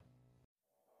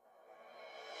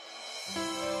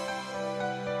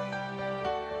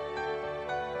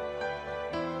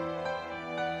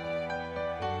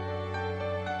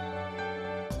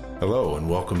Hello and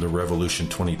welcome to Revolution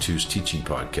 22's teaching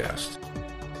podcast.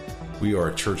 We are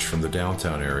a church from the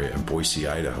downtown area in Boise,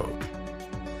 Idaho.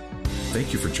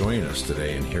 Thank you for joining us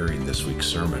today and hearing this week's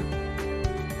sermon.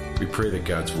 We pray that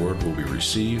God's word will be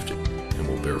received and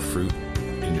will bear fruit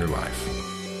in your life.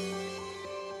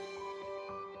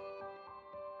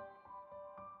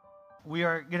 We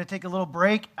are going to take a little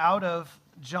break out of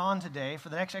John today for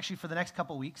the next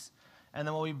couple weeks, and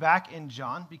then we'll be back in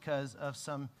John because of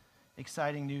some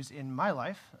exciting news in my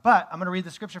life. But I'm going to read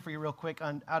the scripture for you real quick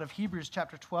out of Hebrews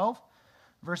chapter 12,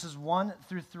 verses 1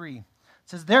 through 3. It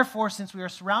says, "Therefore, since we are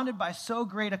surrounded by so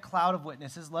great a cloud of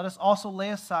witnesses, let us also lay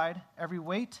aside every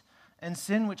weight and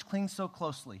sin which clings so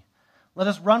closely. Let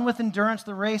us run with endurance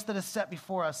the race that is set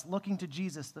before us, looking to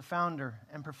Jesus, the founder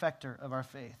and perfecter of our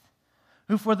faith,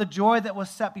 who for the joy that was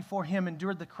set before him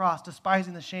endured the cross,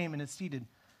 despising the shame, and is seated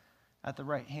at the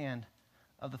right hand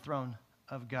of the throne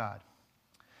of God."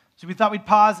 So we thought we'd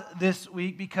pause this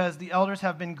week because the elders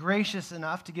have been gracious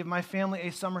enough to give my family a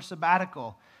summer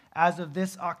sabbatical as of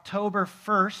this October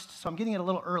 1st. So I'm getting it a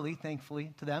little early,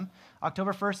 thankfully, to them.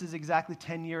 October 1st is exactly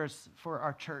 10 years for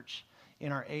our church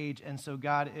in our age. And so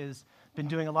God has been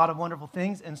doing a lot of wonderful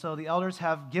things. And so the elders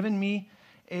have given me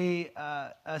a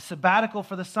sabbatical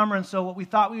for the summer. And so what we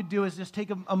thought we would do is just take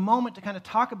a moment to kind of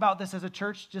talk about this as a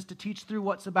church, just to teach through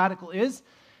what sabbatical is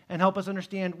and help us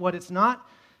understand what it's not.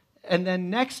 And then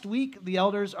next week, the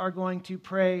elders are going to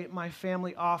pray my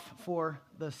family off for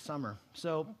the summer.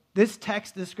 So this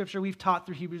text, this scripture, we've taught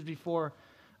through Hebrews before.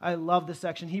 I love this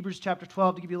section. Hebrews chapter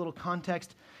 12, to give you a little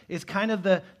context, is kind of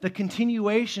the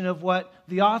continuation of what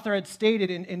the author had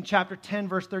stated in chapter 10,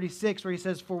 verse 36, where he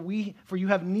says, For you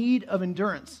have need of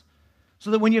endurance, so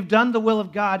that when you have done the will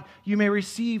of God, you may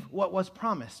receive what was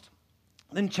promised.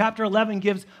 Then chapter 11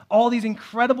 gives all these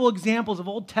incredible examples of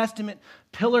Old Testament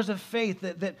pillars of faith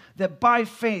that by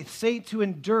faith, say to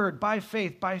endured, by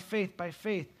faith, by faith, by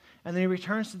faith. And then he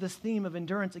returns to this theme of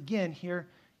endurance again here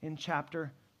in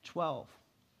chapter 12.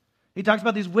 He talks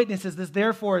about these witnesses. This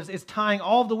therefore is tying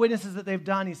all of the witnesses that they've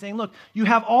done. He's saying, look, you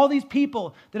have all these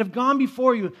people that have gone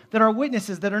before you that are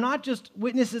witnesses, that are not just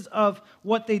witnesses of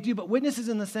what they do, but witnesses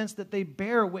in the sense that they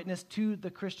bear witness to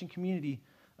the Christian community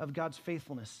of God's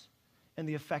faithfulness and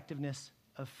the effectiveness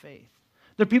of faith.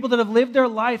 They're people that have lived their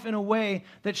life in a way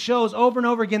that shows over and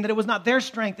over again that it was not their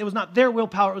strength, it was not their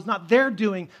willpower, it was not their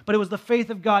doing, but it was the faith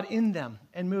of God in them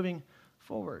and moving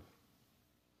forward.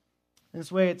 In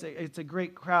this way, it's a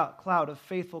great cloud of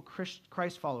faithful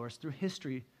Christ followers through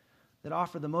history that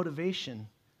offer the motivation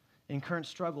in current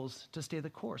struggles to stay the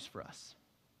course for us.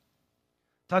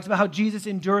 Talks about how Jesus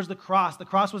endures the cross. The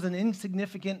cross was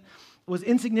insignificant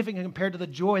compared to the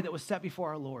joy that was set before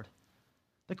our Lord.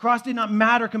 The cross did not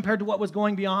matter compared to what was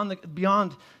going beyond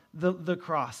the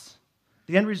cross.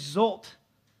 The end result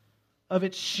of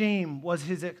its shame was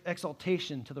his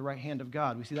exaltation to the right hand of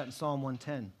God. We see that in Psalm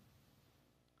 110.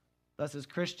 Thus, as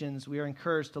Christians, we are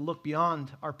encouraged to look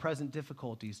beyond our present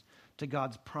difficulties to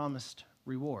God's promised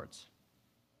rewards.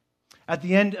 At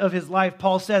the end of his life,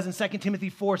 Paul says in 2 Timothy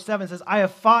 4:7, says, I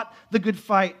have fought the good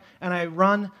fight, and I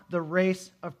run the race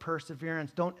of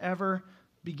perseverance. Don't ever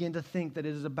begin to think that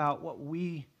it is about what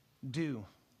we do.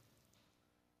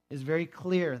 It is very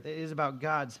clear that it is about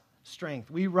God's strength.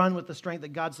 We run with the strength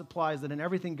that God supplies, that in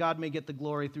everything God may get the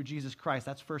glory through Jesus Christ.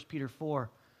 That's 1 Peter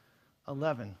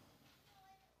 4:11.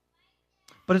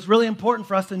 But it's really important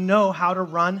for us to know how to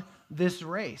run this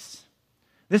race.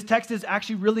 This text is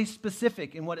actually really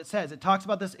specific in what it says. It talks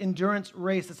about this endurance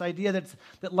race, this idea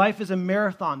that life is a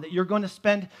marathon, that you're going to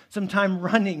spend some time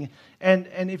running. And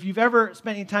if you've ever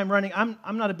spent any time running,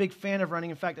 I'm not a big fan of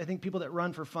running. In fact, I think people that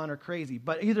run for fun are crazy.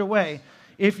 But either way,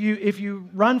 if you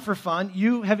run for fun,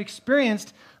 you have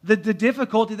experienced the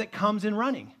difficulty that comes in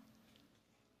running.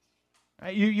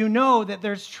 Right? You know that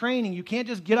there's training. You can't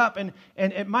just get up and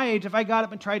at my age, if I got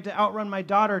up and tried to outrun my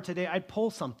daughter today, I'd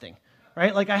pull something.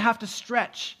 Right? Like I have to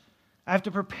stretch, I have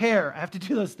to prepare, I have to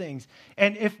do those things.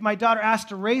 And if my daughter asks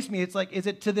to race me, it's like, is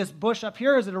it to this bush up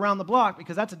here or is it around the block?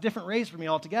 Because that's a different race for me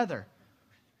altogether.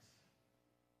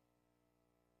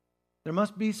 There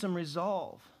must be some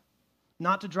resolve,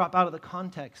 not to drop out of the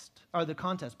contest,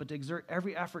 but to exert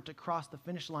every effort to cross the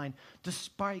finish line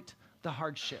despite the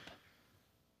hardship.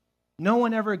 No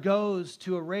one ever goes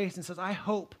to a race and says, I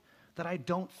hope that I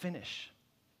don't finish.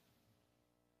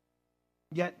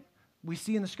 Yet, we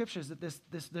see in the scriptures that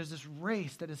there's this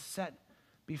race that is set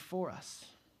before us.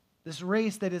 This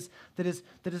race that is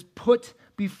put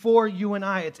before you and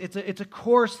I. It's a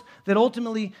course that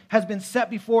ultimately has been set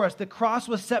before us. The cross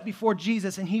was set before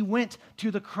Jesus, and he went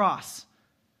to the cross.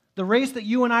 The race that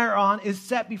you and I are on is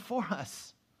set before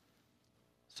us.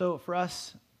 So for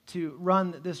us to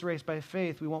run this race by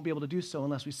faith, we won't be able to do so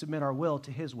unless we submit our will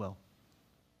to his will.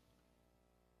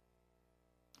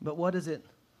 But what does it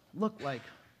look like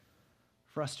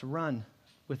for us to run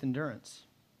with endurance?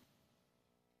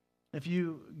 If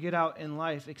you get out in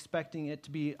life expecting it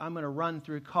to be, I'm going to run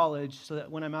through college so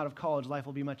that when I'm out of college, life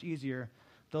will be much easier,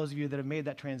 those of you that have made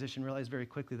that transition realize very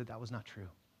quickly that that was not true.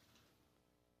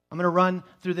 I'm going to run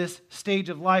through this stage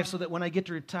of life so that when I get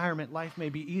to retirement, life may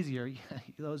be easier.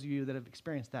 Those of you that have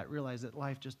experienced that realize that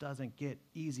life just doesn't get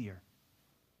easier.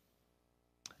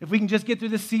 If we can just get through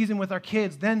this season with our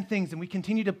kids, then things, and we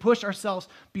continue to push ourselves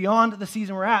beyond the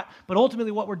season we're at, but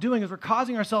ultimately what we're doing is we're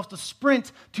causing ourselves to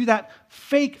sprint to that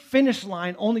fake finish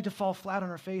line only to fall flat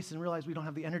on our face and realize we don't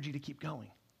have the energy to keep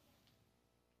going.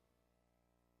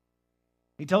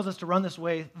 He tells us to run this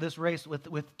race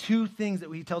with two things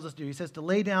that he tells us to do. He says to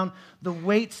lay down the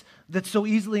weights that so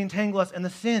easily entangle us and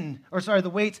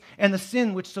the weights and the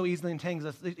sin which so easily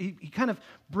entangles us. He kind of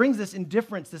brings this in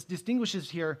difference. This distinguishes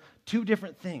here two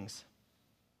different things.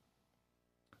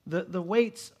 The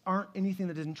weights aren't anything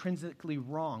that is intrinsically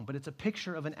wrong, but it's a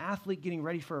picture of an athlete getting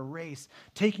ready for a race,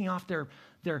 taking off their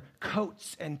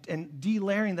coats and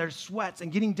delayering their sweats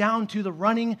and getting down to the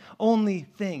running only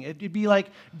thing. It'd be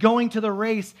like going to the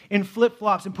race in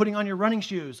flip-flops and putting on your running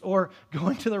shoes, or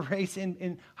going to the race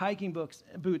in hiking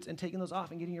boots and taking those off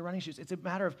and getting your running shoes. It's a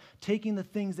matter of taking the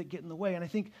things that get in the way. And I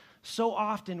think so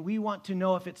often we want to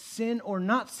know if it's sin or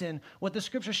not sin. What the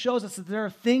scripture shows us is that there are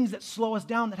things that slow us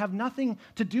down that have nothing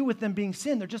to do with them being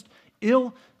sin. They're just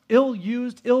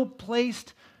ill-used,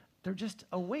 ill-placed. They're just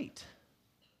a weight.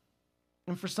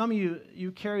 And for some of you,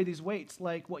 you carry these weights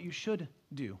like what you should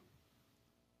do.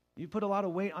 You put a lot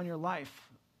of weight on your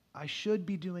life. I should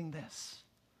be doing this.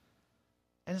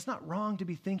 And it's not wrong to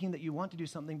be thinking that you want to do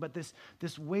something, but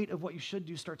this weight of what you should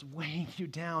do starts weighing you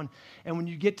down. And when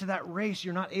you get to that race,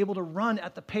 you're not able to run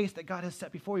at the pace that God has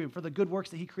set before you for the good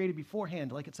works that he created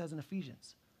beforehand, like it says in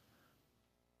Ephesians.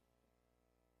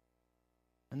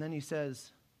 And then he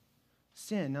says,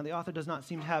 sin. Now, the author does not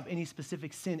seem to have any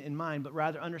specific sin in mind, but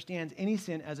rather understands any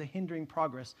sin as a hindering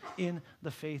progress in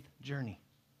the faith journey.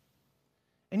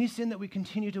 Any sin that we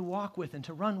continue to walk with and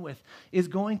to run with is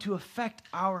going to affect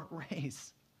our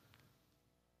race.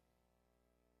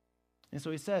 And so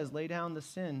he says, lay down the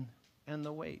sin and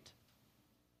the weight.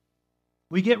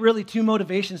 We get really two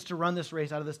motivations to run this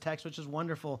race out of this text, which is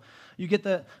wonderful. You get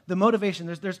the motivation.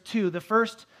 There's two. The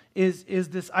first is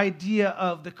this idea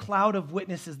of the cloud of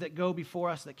witnesses that go before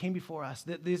us, that came before us,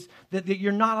 that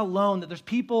you're not alone, that there's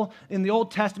people in the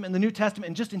Old Testament and the New Testament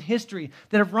and just in history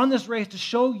that have run this race to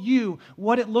show you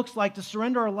what it looks like to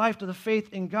surrender our life to the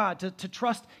faith in God, to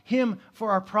trust him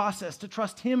for our process, to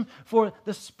trust him for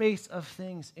the space of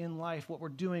things in life, what we're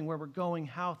doing, where we're going,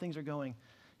 how things are going.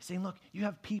 He's saying, look, you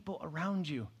have people around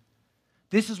you.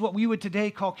 This is what we would today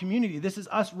call community. This is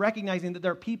us recognizing that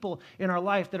there are people in our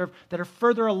life that are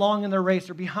further along in their race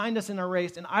or behind us in our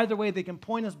race, and either way they can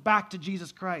point us back to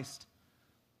Jesus Christ.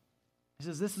 He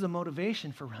says this is a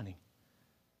motivation for running.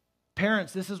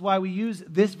 Parents, this is why we use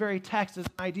this very text as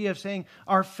an idea of saying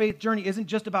our faith journey isn't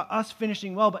just about us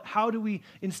finishing well, but how do we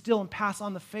instill and pass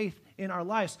on the faith in our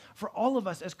lives? For all of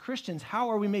us as Christians,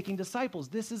 how are we making disciples?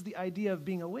 This is the idea of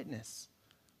being a witness.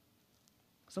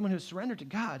 Someone who's surrendered to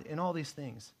God in all these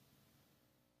things.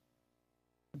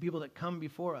 The people that come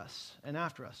before us and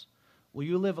after us. Will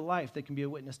you live a life that can be a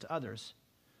witness to others,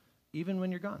 even when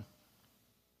you're gone?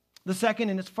 The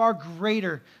second, and it's far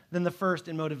greater than the first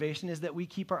in motivation, is that we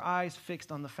keep our eyes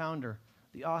fixed on the founder,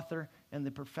 the author, and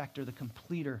the perfecter, the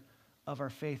completer of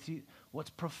our faith. See, what's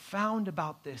profound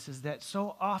about this is that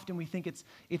so often we think it's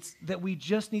that we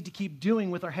just need to keep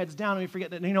doing with our heads down, and we forget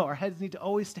that our heads need to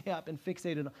always stay up and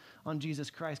fixated on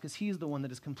Jesus Christ, because he's the one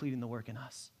that is completing the work in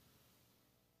us.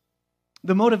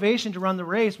 The motivation to run the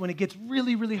race when it gets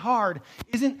really, really hard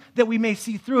isn't that we may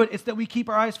see through it, it's that we keep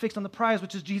our eyes fixed on the prize,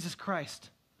 which is Jesus Christ.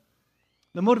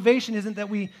 The motivation isn't that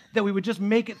we would just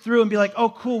make it through and be like, oh,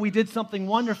 cool, we did something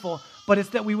wonderful, but it's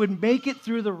that we would make it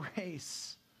through the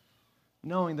race,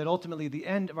 knowing that ultimately the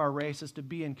end of our race is to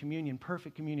be in communion,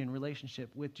 perfect communion relationship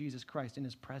with Jesus Christ in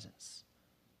his presence.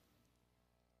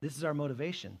 This is our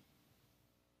motivation.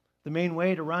 The main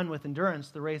way to run with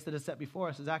endurance the race that is set before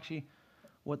us is actually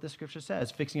what the scripture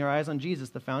says, fixing our eyes on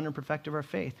Jesus, the founder and perfecter of our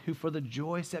faith, who for the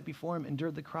joy set before him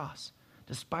endured the cross,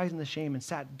 despising the shame, and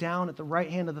sat down at the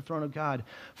right hand of the throne of God.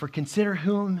 For consider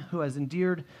whom who has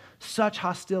endured such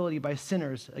hostility by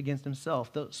sinners against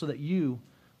himself, so that you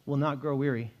will not grow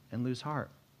weary and lose heart.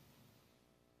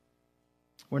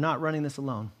 We're not running this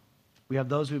alone. We have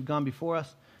those who have gone before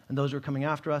us and those who are coming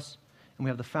after us, and we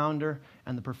have the founder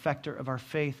and the perfecter of our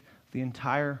faith, the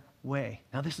entire way.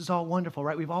 Now, this is all wonderful,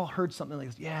 right? We've all heard something like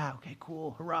this. Yeah, okay,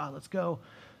 cool, hurrah, let's go.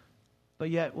 But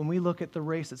yet, when we look at the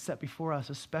race that's set before us,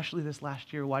 especially this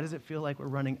last year, why does it feel like we're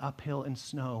running uphill in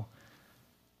snow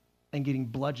and getting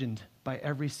bludgeoned by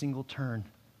every single turn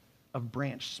of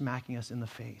branch smacking us in the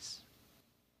face?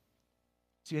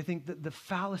 See, I think that the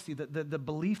fallacy, the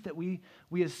belief that we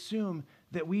assume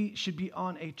that we should be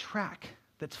on a track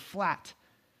that's flat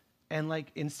and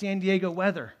like in San Diego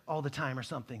weather all the time or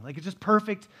something. Like it's just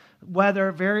perfect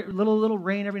weather, very little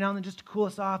rain every now and then just to cool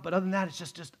us off. But other than that, it's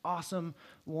just awesome,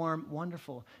 warm,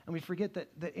 wonderful. And we forget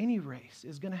that any race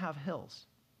is going to have hills.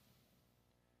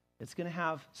 It's going to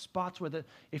have spots where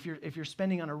if you're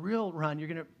spending on a real run, you're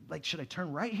going to, like, should I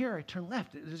turn right here or I turn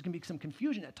left? There's going to be some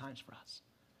confusion at times for us.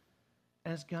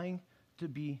 And it's going to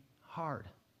be hard.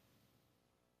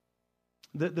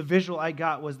 The visual I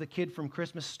got was the kid from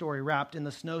Christmas Story wrapped in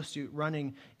the snowsuit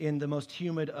running in the most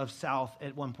humid of South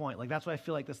at one point. Like, that's what I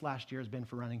feel like this last year has been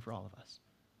for running for all of us.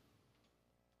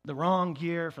 The wrong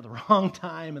gear for the wrong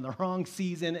time and the wrong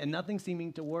season and nothing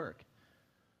seeming to work.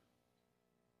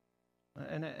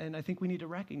 And I think we need to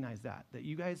recognize that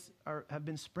you guys have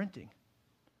been sprinting.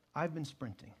 I've been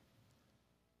sprinting.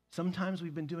 Sometimes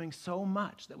we've been doing so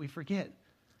much that we forget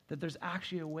that there's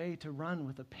actually a way to run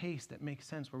with a pace that makes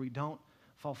sense where we don't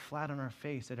fall flat on our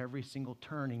face at every single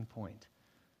turning point.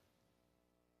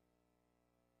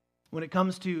 When it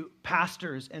comes to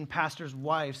pastors and pastors'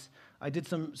 wives, I did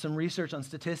some research on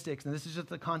statistics, and this is just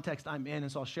the context I'm in,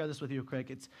 and so I'll share this with you quick.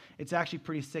 It's actually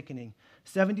pretty sickening.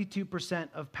 72%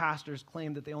 of pastors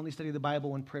claim that they only study the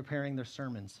Bible when preparing their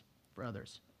sermons for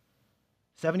others.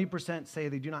 70% say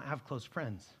they do not have close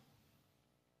friends.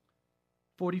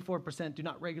 44% do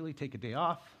not regularly take a day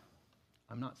off.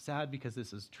 I'm not sad because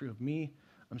this is true of me.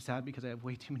 I'm sad because I have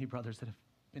way too many brothers that have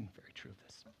been very true of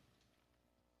this.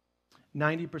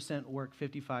 90% work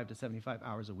 55 to 75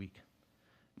 hours a week.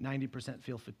 90%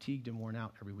 feel fatigued and worn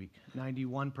out every week.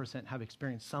 91% have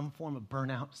experienced some form of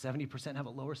burnout. 70% have a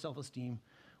lower self-esteem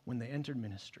when they entered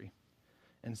ministry.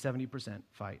 And 70%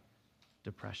 fight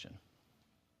depression.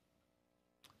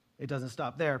 It doesn't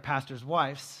stop there. Pastors'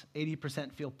 wives,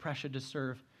 80% feel pressured to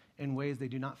serve in ways they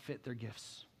do not fit their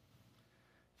gifts.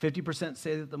 50%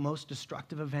 say that the most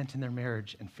destructive event in their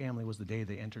marriage and family was the day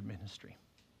they entered ministry.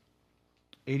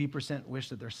 80% wish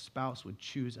that their spouse would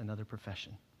choose another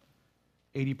profession.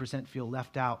 80% feel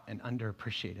left out and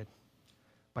underappreciated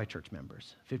by church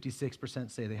members.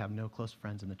 56% say they have no close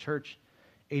friends in the church.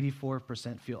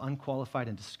 84% feel unqualified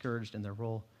and discouraged in their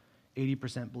role.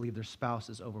 80% believe their spouse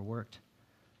is overworked.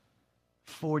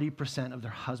 40% of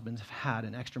their husbands have had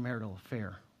an extramarital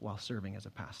affair while serving as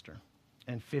a pastor.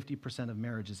 And 50% of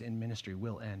marriages in ministry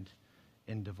will end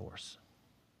in divorce.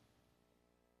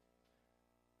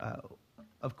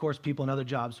 Of course, people in other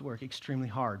jobs work extremely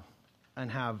hard and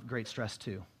have great stress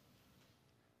too.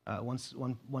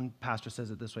 One pastor says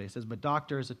it this way. He says, but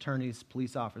doctors, attorneys,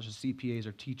 police officers, CPAs,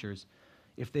 or teachers,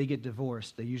 if they get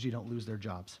divorced, they usually don't lose their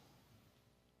jobs.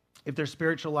 If their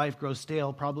spiritual life grows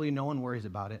stale, probably no one worries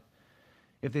about it.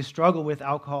 If they struggle with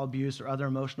alcohol abuse or other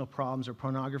emotional problems or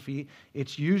pornography,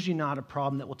 it's usually not a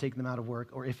problem that will take them out of work,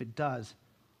 or if it does,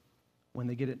 when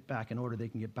they get it back in order, they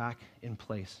can get back in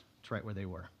place to right where they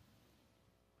were.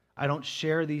 I don't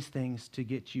share these things to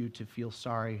get you to feel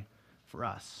sorry for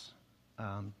us.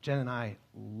 Jen and I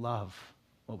love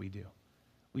what we do.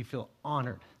 We feel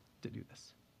honored to do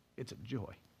this. It's a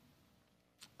joy.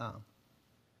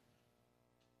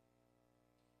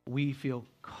 We feel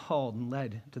called and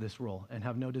led to this role and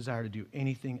have no desire to do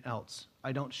anything else.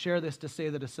 I don't share this to say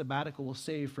that a sabbatical will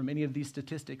save from any of these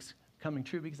statistics coming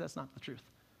true, because that's not the truth.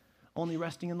 Only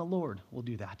resting in the Lord will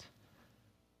do that.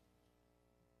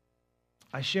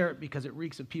 I share it because it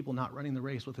reeks of people not running the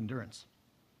race with endurance.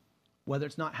 Whether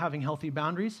it's not having healthy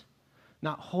boundaries,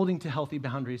 not holding to healthy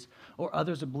boundaries, or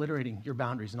others obliterating your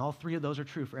boundaries. And all three of those are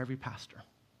true for every pastor.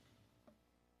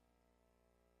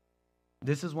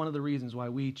 This is one of the reasons why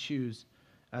we choose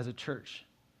as a church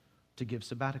to give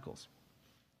sabbaticals.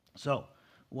 So,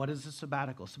 what is a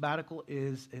sabbatical? Sabbatical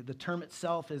is, the term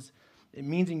itself is, it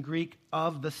means in Greek,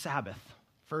 of the Sabbath.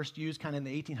 First used kind of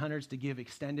in the 1800s to give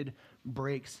extended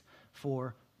breaks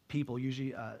for people.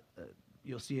 Usually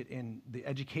you'll see it in the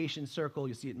education circle,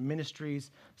 you'll see it in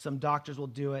ministries, some doctors will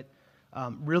do it.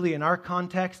 Really in our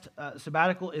context,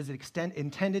 sabbatical is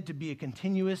intended to be a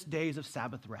continuous days of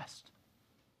Sabbath rest.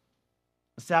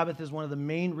 The Sabbath is one of the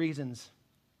main reasons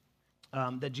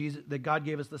that God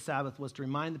gave us the Sabbath, was to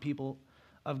remind the people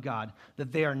of God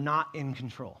that they are not in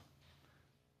control.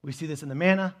 We see this in the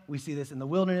manna, we see this in the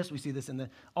wilderness, we see this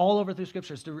all over through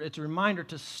Scripture. It's a reminder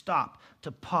to stop,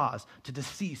 to pause, to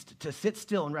decease, to sit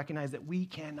still and recognize that we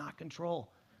cannot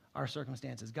control our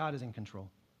circumstances. God is in control.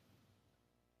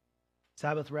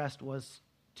 Sabbath rest was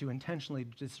to intentionally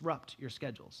disrupt your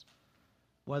schedules,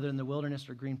 whether in the wilderness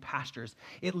or green pastures.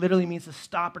 It literally means to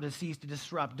stop or to cease, to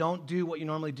disrupt. Don't do what you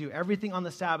normally do. Everything on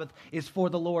the Sabbath is for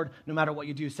the Lord, no matter what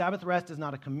you do. Sabbath rest is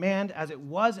not a command, as it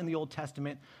was in the Old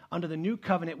Testament. Under the New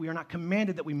Covenant, we are not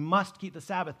commanded that we must keep the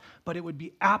Sabbath, but it would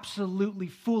be absolutely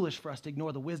foolish for us to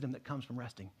ignore the wisdom that comes from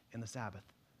resting in the Sabbath.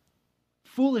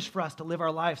 Foolish for us to live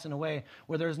our lives in a way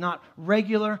where there is not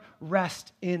regular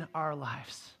rest in our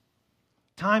lives.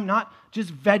 Time not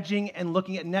just vegging and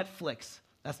looking at Netflix.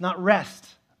 That's not rest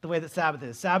the way that Sabbath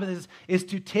is. Sabbath is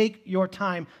to take your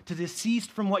time, to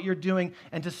desist from what you're doing,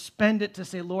 and to spend it to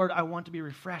say, Lord, I want to be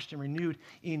refreshed and renewed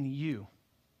in you.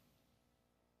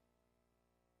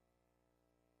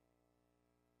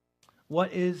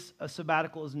 What is a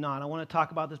sabbatical is not. I want to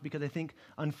talk about this because I think,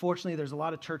 unfortunately, there's a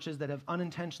lot of churches that have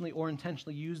unintentionally or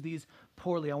intentionally used these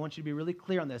poorly. I want you to be really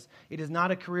clear on this. It is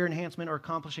not a career enhancement or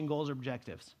accomplishing goals or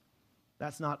objectives.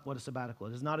 That's not what a sabbatical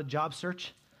is. It is not a job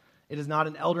search. It is not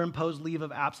an elder-imposed leave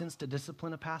of absence to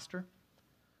discipline a pastor.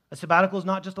 A sabbatical is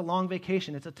not just a long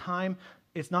vacation.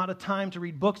 It's not a time to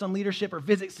read books on leadership or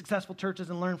visit successful churches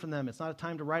and learn from them. It's not a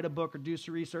time to write a book or do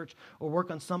some research or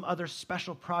work on some other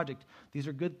special project. These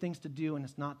are good things to do, and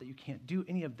it's not that you can't do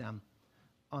any of them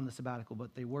on the sabbatical,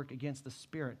 but they work against the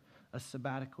spirit of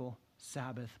sabbatical,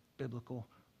 Sabbath, biblical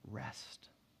rest.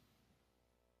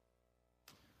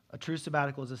 A true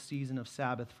sabbatical is a season of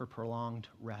Sabbath for prolonged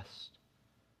rest.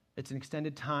 It's an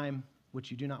extended time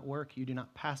which you do not work, you do no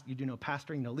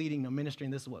pastoring, no leading, no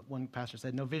ministering. This is what one pastor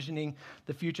said. No visioning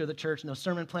the future of the church, no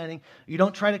sermon planning. You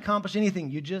don't try to accomplish anything.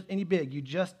 You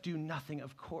just do nothing,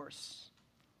 of course.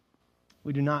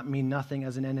 We do not mean nothing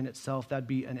as an end in itself. That'd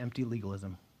be an empty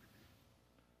legalism.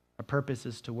 Our purpose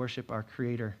is to worship our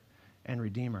Creator and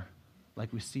Redeemer,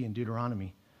 like we see in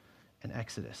Deuteronomy and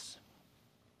Exodus.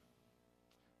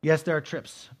 Yes, there are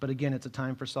trips, but again, it's a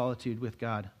time for solitude with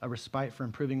God, a respite for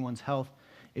improving one's health.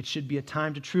 It should be a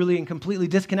time to truly and completely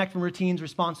disconnect from routines,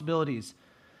 responsibilities.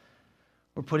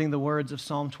 We're putting the words of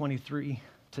Psalm 23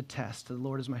 to test. The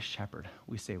Lord is my shepherd,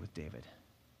 we say with David.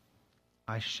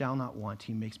 I shall not want.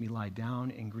 He makes me lie down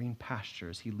in green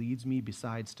pastures. He leads me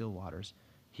beside still waters.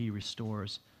 He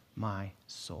restores my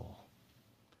soul.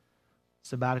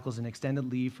 Sabbatical is an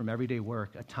extended leave from everyday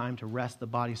work, a time to rest the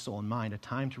body, soul, and mind, a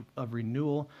time of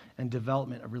renewal and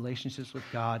development of relationships with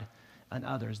God and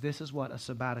others. This is what a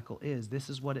sabbatical is. This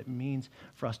is what it means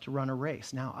for us to run a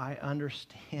race. Now, I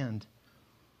understand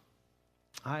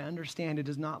it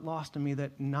is not lost on me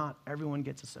that not everyone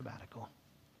gets a sabbatical.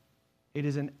 It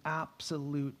is an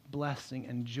absolute blessing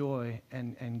and joy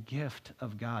and gift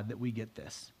of God that we get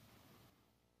this.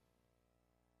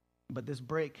 But this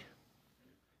break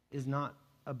is not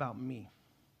about me.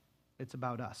 It's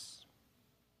about us.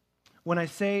 When I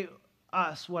say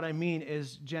us, what I mean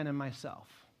is Jen and myself.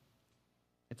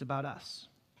 It's about us.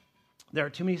 There are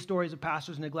too many stories of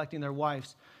pastors neglecting their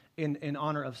wives in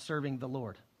honor of serving the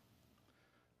Lord.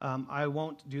 I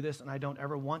won't do this, and I don't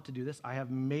ever want to do this. I have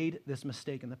made this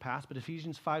mistake in the past, but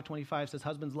Ephesians 5:25 says,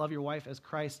 husbands, love your wife as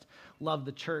Christ loved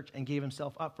the church and gave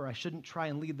himself up for her. I shouldn't try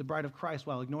and lead the bride of Christ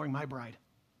while ignoring my bride.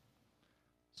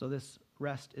 So this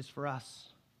rest is for us,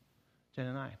 Jen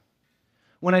and I.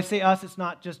 When I say us, it's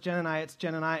not just Jen and I, it's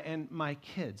Jen and I and my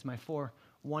kids, my 4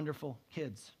 wonderful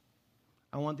kids.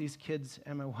 I want these kids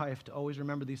and my wife to always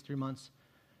remember these 3 months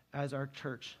as our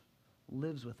church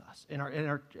lives with us,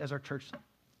 as our church,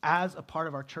 as a part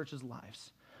of our church's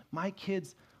lives. My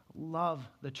kids love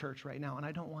the church right now, and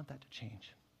I don't want that to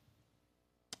change.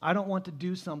 I don't want to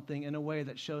do something in a way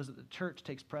that shows that the church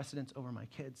takes precedence over my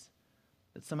kids,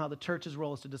 that somehow the church's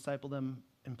role is to disciple them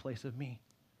in place of me.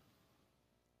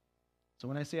 So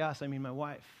when I say us, I mean my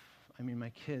wife, I mean my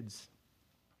kids.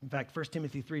 In fact, 1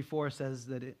 Timothy 3:4 says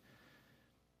that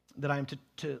I am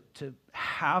to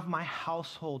have my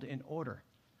household in order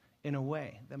in a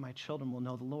way that my children will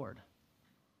know the Lord.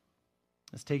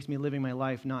 This takes me living my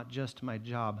life, not just my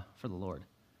job for the Lord.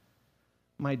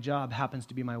 My job happens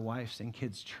to be my wife's and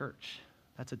kids' church.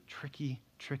 That's a tricky,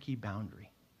 tricky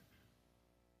boundary.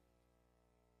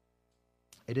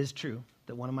 It is true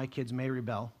that one of my kids may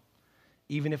rebel,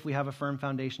 even if we have a firm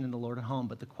foundation in the Lord at home.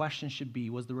 But the question should be,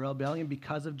 was the rebellion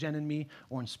because of Jen and me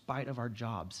or in spite of our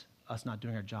jobs, us not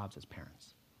doing our jobs as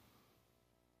parents?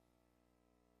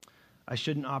 I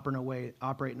shouldn't operate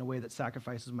in a way that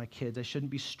sacrifices my kids. I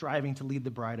shouldn't be striving to lead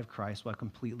the bride of Christ while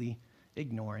completely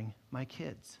ignoring my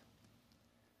kids.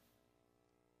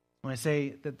 When I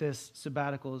say that this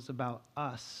sabbatical is about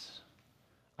us,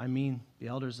 I mean the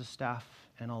elders, the staff,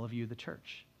 and all of you, the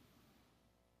church.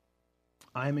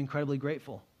 I am incredibly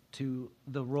grateful to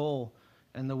the role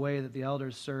and the way that the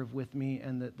elders serve with me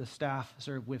and the staff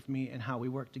serve with me and how we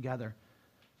work together.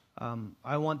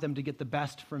 I want them to get the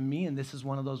best from me, and this is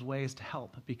one of those ways to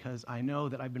help, because I know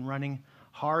that I've been running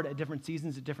hard at different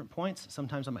seasons at different points,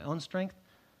 sometimes on my own strength,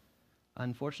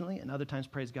 unfortunately, and other times,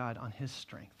 praise God, on his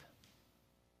strength.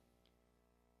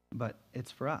 But it's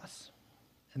for us.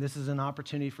 And this is an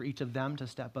opportunity for each of them to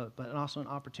step up, but also an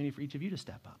opportunity for each of you to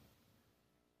step up.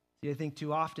 See, I think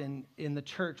too often in the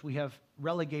church, we have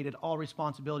relegated all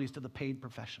responsibilities to the paid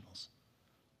professionals.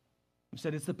 We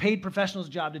said it's the paid professional's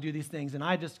job to do these things, and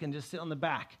I can just sit on the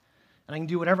back, and I can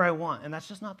do whatever I want. And that's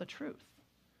just not the truth.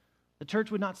 The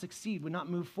church would not succeed, would not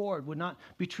move forward, would not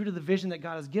be true to the vision that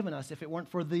God has given us if it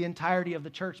weren't for the entirety of the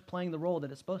church playing the role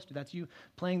that it's supposed to. That's you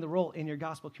playing the role in your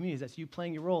gospel communities. That's you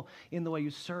playing your role in the way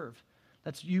you serve.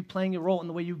 That's you playing your role in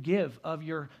the way you give of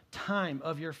your time,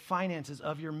 of your finances,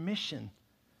 of your mission.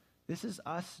 This is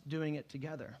us doing it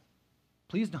together.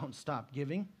 Please don't stop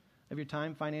giving of your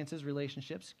time, finances,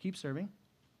 relationships. Keep serving.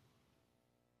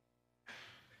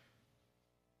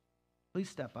 Please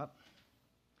step up.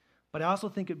 But I also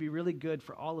think it'd be really good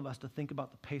for all of us to think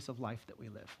about the pace of life that we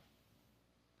live.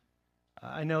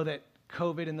 I know that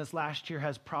COVID in this last year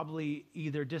has probably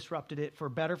either disrupted it for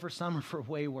better for some or for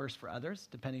way worse for others,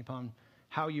 depending upon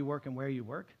how you work and where you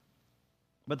work.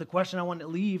 But the question I want to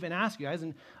leave and ask you guys,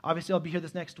 and obviously I'll be here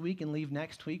this next week and leave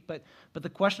next week, but the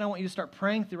question I want you to start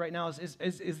praying through right now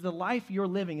is the life you're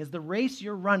living, is the race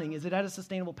you're running, is it at a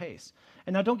sustainable pace?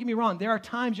 And now don't get me wrong, there are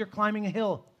times you're climbing a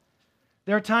hill.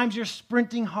 There are times you're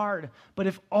sprinting hard, but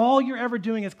if all you're ever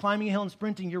doing is climbing a hill and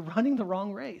sprinting, you're running the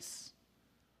wrong race.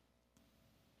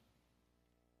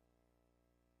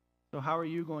 So how are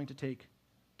you going to take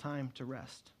time to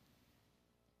rest?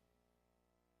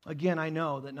 Again, I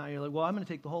know that now you're like, well, I'm going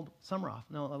to take the whole summer off.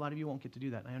 No, a lot of you won't get to do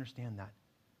that, and I understand that.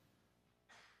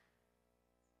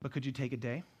 But could you take a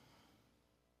day?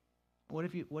 What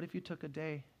if you took a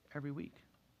day every week?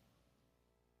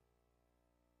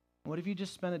 What if you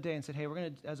just spent a day and said, hey, we're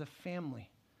going to, as a family,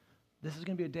 this is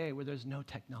going to be a day where there's no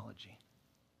technology.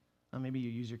 Well, maybe you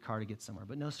use your car to get somewhere,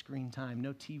 but no screen time,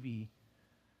 no TV.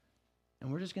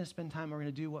 And we're just going to spend time, we're going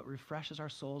to do what refreshes our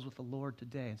souls with the Lord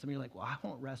today. And some of you are like, well, I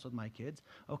won't rest with my kids.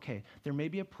 Okay, there may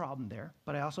be a problem there,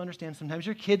 but I also understand sometimes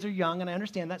your kids are young, and I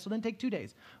understand that, so then take 2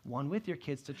 days. One with your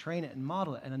kids to train it and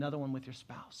model it, and another one with your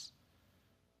spouse.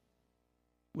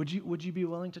 Would you be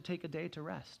willing to take a day to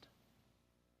rest?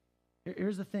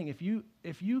 Here's the thing, if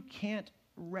you can't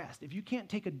rest, if you can't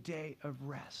take a day of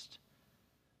rest,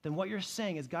 then what you're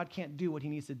saying is God can't do what he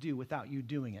needs to do without you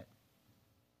doing it.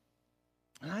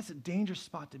 And that's a dangerous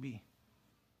spot to be.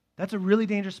 That's a really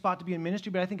dangerous spot to be in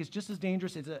ministry, but I think it's just as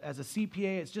dangerous as a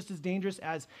CPA. It's just as dangerous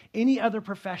as any other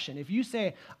profession. If you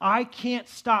say, I can't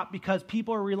stop because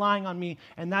people are relying on me,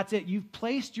 and that's it, you've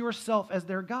placed yourself as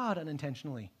their God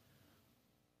unintentionally.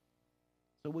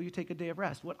 So will you take a day of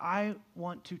rest? What I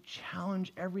want to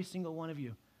challenge every single one of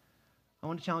you, I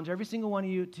want to challenge every single one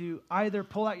of you to either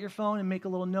pull out your phone and make a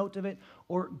little note of it,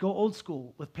 or go old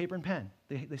school with paper and pen.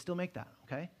 They still make that,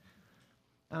 okay?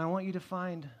 And I want you to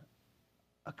find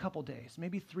a couple days,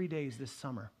 maybe 3 days this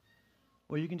summer,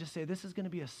 where you can just say, this is going to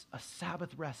be a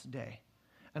Sabbath rest day.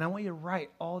 And I want you to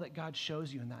write all that God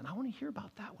shows you in that. And I want to hear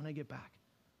about that when I get back.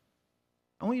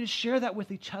 I want you to share that with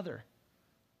each other.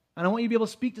 And I want you to be able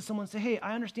to speak to someone and say, hey,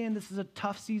 I understand this is a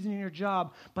tough season in your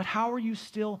job, but how are you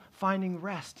still finding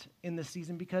rest in this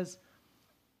season? Because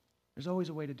there's always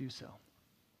a way to do so.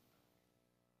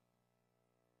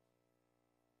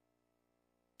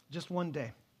 Just one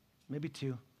day, maybe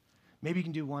 2. Maybe you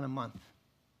can do 1 a month.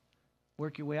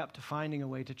 Work your way up to finding a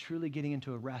way to truly getting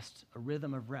into a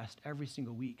rhythm of rest every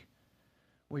single week,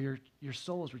 where your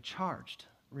soul is recharged,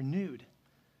 renewed,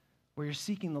 where you're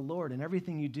seeking the Lord in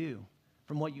everything you do.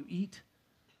 From what you eat,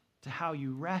 to how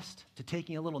you rest, to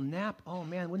taking a little nap. Oh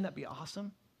man, wouldn't that be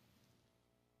awesome?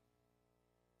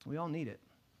 We all need it.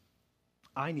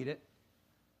 I need it.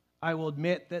 I will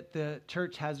admit that the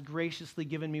church has graciously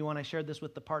given me one. I shared this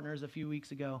with the partners a few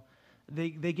weeks ago. They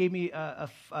gave me a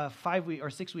 5-week or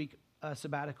 6-week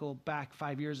sabbatical back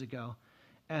 5 years ago.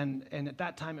 And at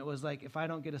that time it was like, if I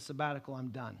don't get a sabbatical, I'm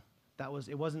done. I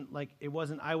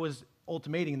was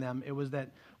ultimating them. It was that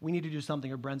we need to do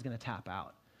something or Bren's going to tap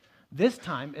out. This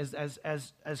time,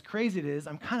 as crazy it is,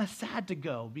 I'm kind of sad to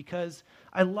go because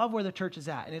I love where the church is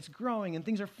at, and it's growing, and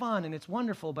things are fun, and it's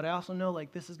wonderful, but I also know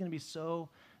like this is going to be so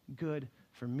good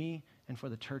for me and for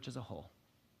the church as a whole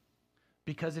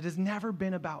because it has never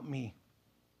been about me.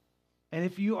 And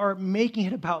if you are making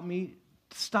it about me,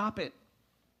 stop it.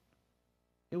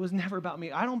 It was never about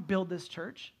me. I don't build this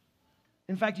church.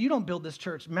 In fact, you don't build this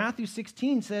church. Matthew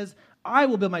 16 says, I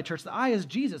will build my church. The I is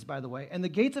Jesus, by the way, and the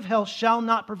gates of hell shall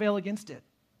not prevail against it.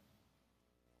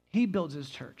 He builds his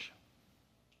church.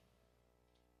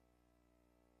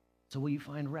 So will you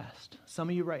find rest? Some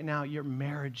of you right now, your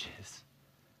marriages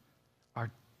are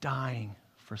dying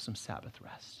for some Sabbath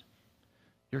rest.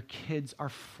 Your kids are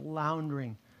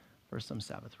floundering for some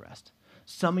Sabbath rest.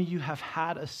 Some of you have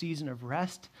had a season of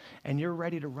rest and you're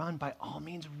ready to run. By all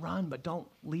means, run, but don't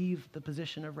leave the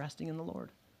position of resting in the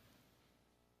Lord.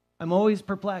 I'm always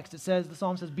perplexed. The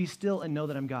psalm says, be still and know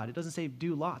that I'm God. It doesn't say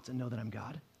do lots and know that I'm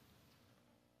God.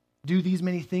 Do these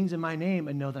many things in my name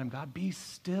and know that I'm God. Be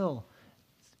still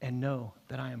and know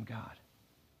that I am God.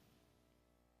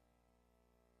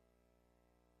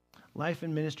 Life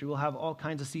and ministry will have all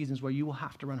kinds of seasons where you will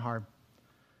have to run hard.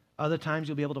 Other times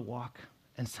you'll be able to walk.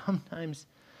 And sometimes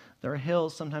there are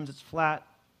hills, sometimes it's flat,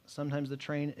 sometimes the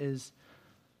train is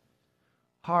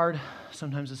hard,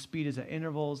 sometimes the speed is at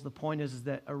intervals. The point is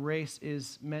that a race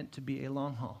is meant to be a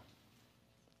long haul.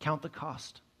 Count the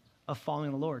cost of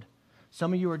following the Lord.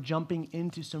 Some of you are jumping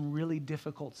into some really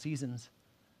difficult seasons.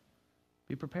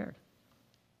 Be prepared.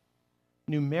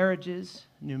 New marriages,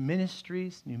 new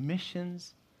ministries, new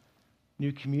missions,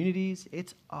 new communities.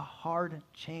 It's a hard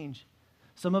change.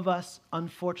 Some of us,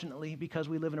 unfortunately, because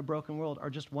we live in a broken world, are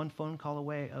just one phone call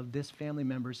away of this family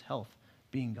member's health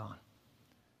being gone.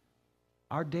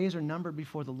 Our days are numbered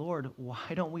before the Lord.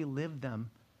 Why don't we live them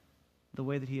the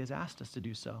way that he has asked us to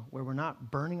do so, where we're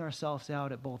not burning ourselves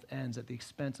out at both ends at the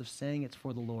expense of saying it's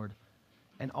for the Lord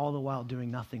and all the while doing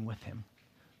nothing with him,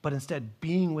 but instead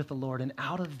being with the Lord, and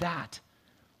out of that,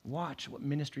 watch what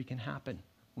ministry can happen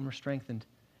when we're strengthened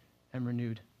and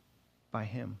renewed by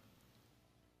him.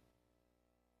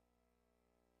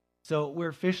 So we're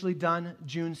officially done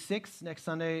June 6th. Next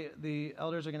Sunday, the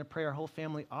elders are going to pray our whole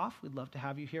family off. We'd love to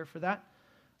have you here for that.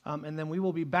 And then we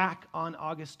will be back on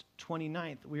August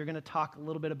 29th. We are going to talk a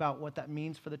little bit about what that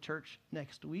means for the church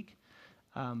next week.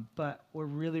 But we're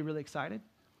really, really excited.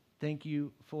 Thank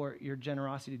you for your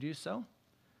generosity to do so.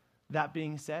 That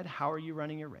being said, how are you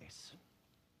running your race?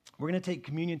 We're going to take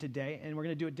communion today, and we're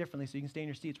going to do it differently so you can stay in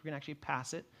your seats. We're going to actually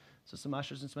pass it. So some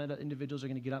ushers and some other individuals are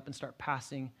going to get up and start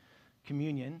passing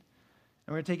communion.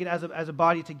 And we're going to take it as a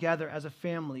body together, as a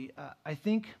family. I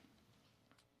think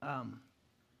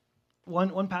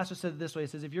one pastor said it this way. He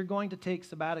says, if you're going to take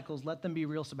sabbaticals, let them be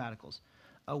real sabbaticals.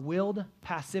 A willed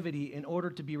passivity in order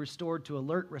to be restored to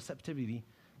alert receptivity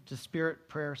to spirit,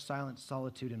 prayer, silence,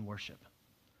 solitude, and worship.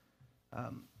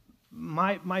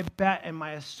 My bet and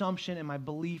my assumption and my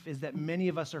belief is that many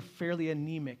of us are fairly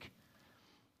anemic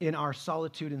in our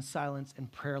solitude and silence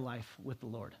and prayer life with the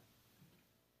Lord.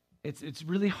 It's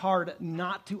really hard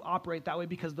not to operate that way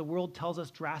because the world tells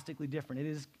us drastically different.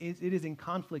 It is in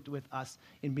conflict with us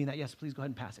in being that. Yes, please go ahead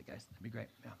and pass it, guys. That'd be great.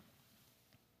 Yeah.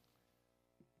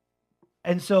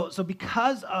 And so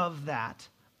because of that,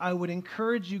 I would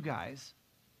encourage you guys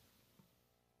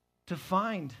to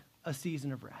find a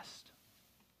season of rest,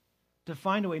 to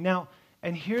find a way. Now,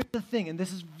 and here's the thing, and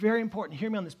this is very important.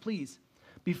 Hear me on this, please.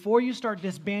 Before you start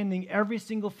disbanding every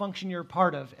single function you're a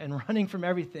part of and running from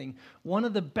everything, one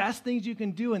of the best things you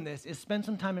can do in this is spend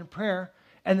some time in prayer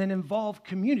and then involve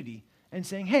community and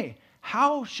saying, hey,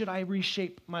 how should I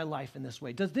reshape my life in this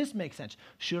way? Does this make sense?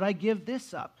 Should I give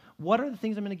this up? What are the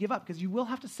things I'm going to give up? Because you will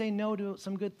have to say no to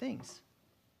some good things.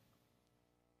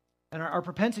 And our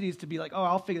propensity is to be like, oh,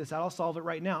 I'll figure this out. I'll solve it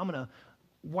right now. I'm going to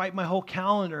wipe my whole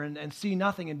calendar and see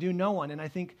nothing and do no one. And I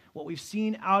think what we've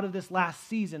seen out of this last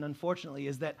season, unfortunately,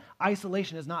 is that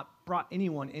isolation has not brought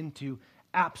anyone into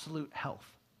absolute health.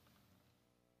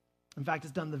 In fact,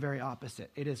 it's done the very opposite.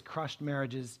 It has crushed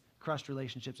marriages, crushed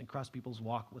relationships, and crushed people's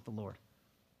walk with the Lord.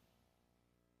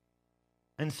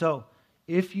 And so,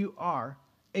 if you are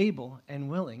able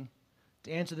and willing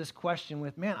to answer this question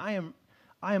with, man, I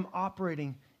am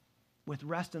operating with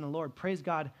rest in the Lord, praise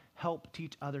God, help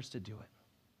teach others to do it.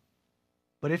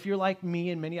 But if you're like me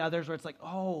and many others where it's like,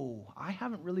 oh, I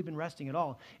haven't really been resting at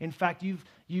all. In fact, you've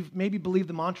maybe believed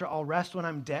the mantra, I'll rest when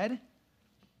I'm dead.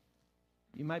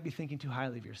 You might be thinking too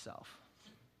highly of yourself.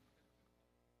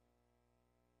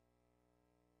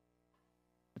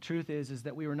 The truth is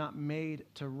that we were not made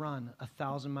to run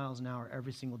 1,000 miles an hour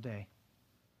every single day.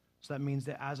 So that means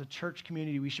that as a church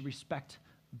community, we should respect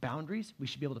boundaries. We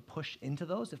should be able to push into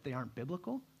those if they aren't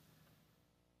biblical.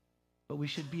 But we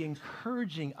should be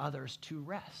encouraging others to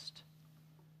rest.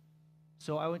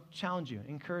 So I would challenge you,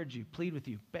 encourage you, plead with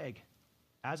you, beg,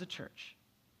 as a church,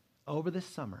 over this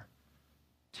summer,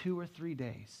 2 or 3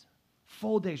 days,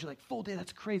 full days. You're like, full day,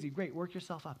 that's crazy. Great, work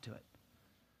yourself up to it.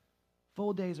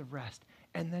 Full days of rest.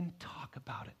 and then talk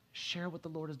about it. Share what the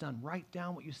Lord has done. Write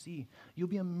down what you see. You'll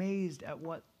be amazed at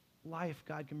what life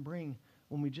God can bring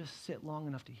when we just sit long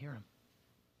enough to hear him.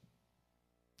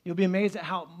 You'll be amazed at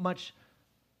how much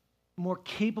more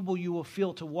capable you will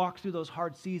feel to walk through those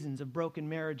hard seasons of broken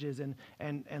marriages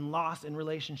and loss in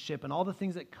relationship and all the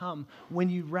things that come when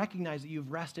you recognize that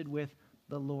you've rested with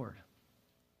the Lord.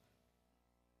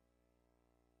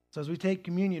 So as we take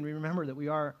communion, we remember that we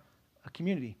are a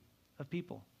community of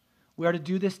people. We are to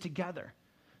do this together.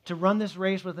 To run this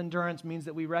race with endurance means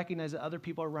that we recognize that other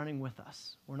people are running with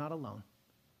us. We're not alone.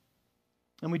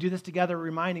 And we do this together,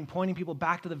 pointing people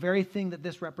back to the very thing that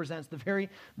this represents, the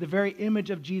very image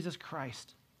of Jesus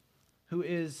Christ, who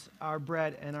is our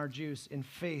bread and our juice in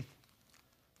faith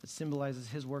that symbolizes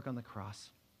his work on the cross.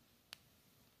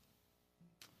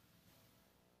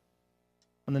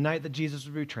 On the night that Jesus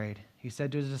was betrayed, he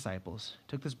said to his disciples,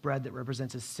 took this bread that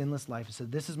represents his sinless life and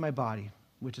said, "This is my body,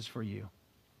 which is for you.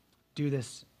 Do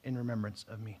this in remembrance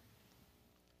of me."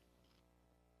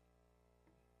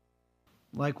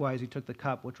 Likewise, he took the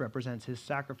cup, which represents his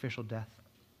sacrificial death.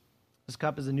 This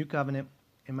cup is the new covenant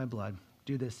in my blood.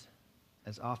 Do this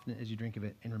as often as you drink of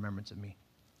it in remembrance of me.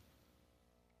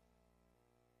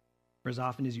 For as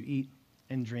often as you eat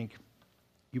and drink,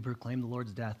 you proclaim the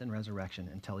Lord's death and resurrection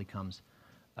until he comes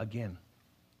again.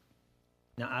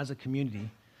 Now, as a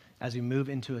community, as we move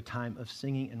into a time of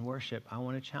singing and worship, I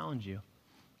want to challenge you.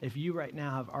 If you right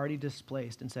now have already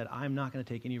displaced and said, I'm not going to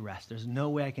take any rest, there's no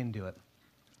way I can do it,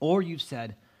 or you've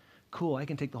said, cool, I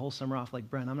can take the whole summer off like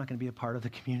Bren, I'm not going to be a part of the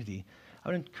community, I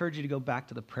would encourage you to go back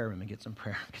to the prayer room and get some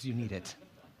prayer because you need it.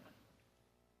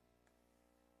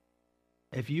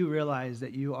 If you realize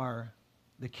that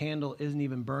the candle isn't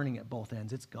even burning at both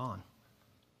ends, it's gone,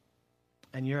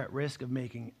 and you're at risk of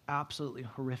making absolutely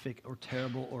horrific or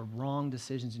terrible or wrong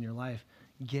decisions in your life,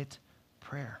 get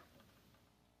prayer.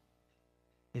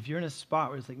 If you're in a spot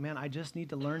where it's like, man, I just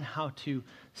need to learn how to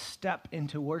step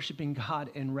into worshiping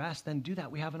God and rest, then do that.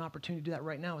 We have an opportunity to do that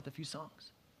right now with a few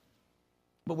songs.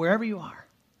 But wherever you are,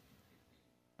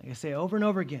 like I say over and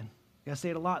over again, I gotta say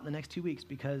it a lot in the next 2 weeks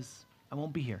because I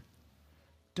won't be here.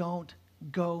 Don't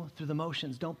go through the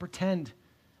motions. Don't pretend.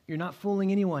 You're not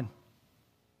fooling anyone.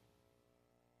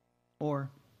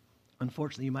 Or,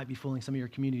 unfortunately, you might be fooling some of your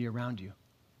community around you,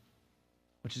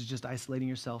 which is just isolating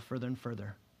yourself further and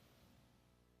further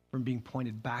from being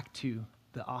pointed back to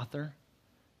the author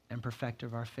and perfecter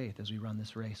of our faith as we run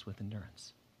this race with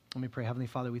endurance. Let me pray. Heavenly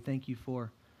Father, we thank you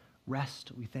for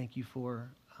rest. We thank you for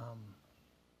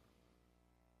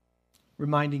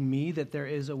reminding me that there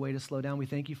is a way to slow down. We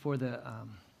thank you for the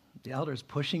elders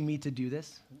pushing me to do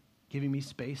this, giving me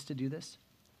space to do this.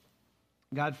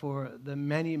 God, for the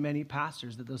many, many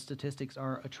pastors that those statistics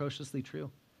are atrociously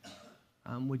true.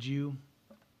 Would you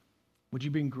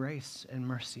bring grace and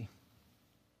mercy?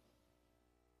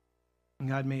 And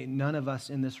God, may none of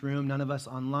us in this room, none of us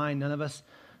online, none of us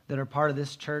that are part of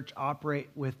this church operate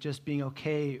with just being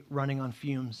okay running on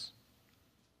fumes,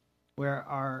 where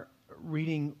our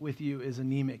reading with you is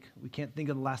anemic. We can't think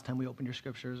of the last time we opened your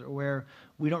scriptures, or where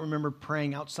we don't remember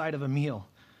praying outside of a meal,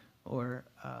 or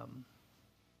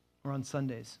on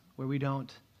Sundays, where we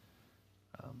don't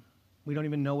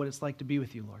even know what it's like to be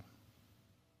with you, Lord.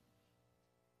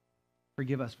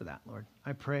 Forgive us for that, Lord.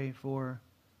 I pray for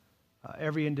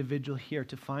every individual here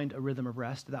to find a rhythm of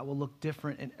rest that will look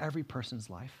different in every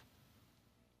person's life,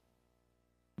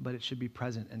 but it should be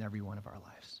present in every one of our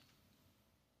lives.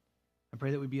 I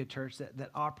pray that we be a church that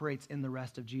operates in the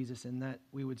rest of Jesus, and that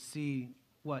we would see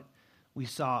what we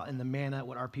saw in the manna,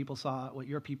 what our people saw, what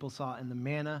your people saw in the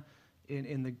manna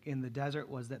in the desert,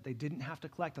 was that they didn't have to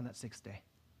collect on that sixth day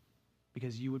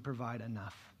because you would provide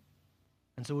enough.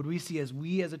 And so would we see, as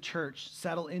we as a church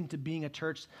settle into being a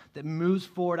church that moves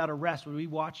forward out of rest, would we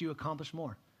watch you accomplish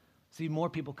more? See more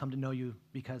people come to know you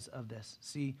because of this.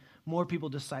 See more people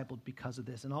discipled because of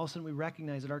this. And all of a sudden we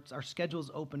recognize that our schedules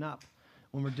open up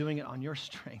when we're doing it on your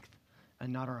strength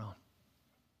and not our own.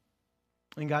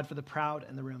 And God, for the proud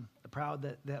in the room, the proud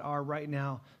that are right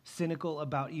now cynical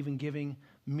about even giving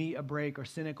me a break or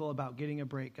cynical about getting a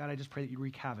break, God, I just pray that you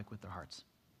wreak havoc with their hearts.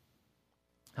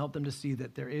 Help them to see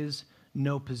that there is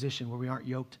no position where we aren't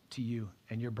yoked to you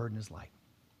and your burden is light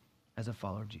as a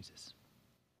follower of Jesus.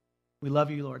 We love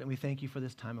you, Lord, and we thank you for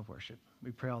this time of worship.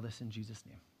 We pray all this in Jesus'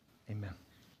 name. Amen.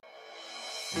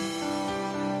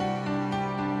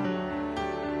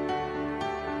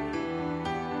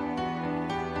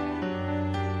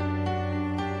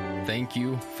 Thank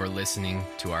you for listening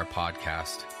to our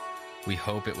podcast. We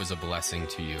hope it was a blessing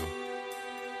to you.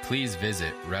 Please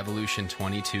visit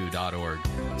revolution22.org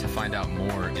to find out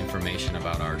more information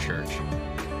about our church.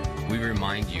 we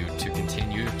remind you to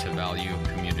continue to value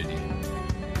community.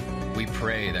 We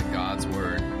pray that God's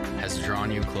word has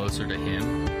drawn you closer to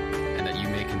Him and that you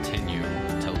may continue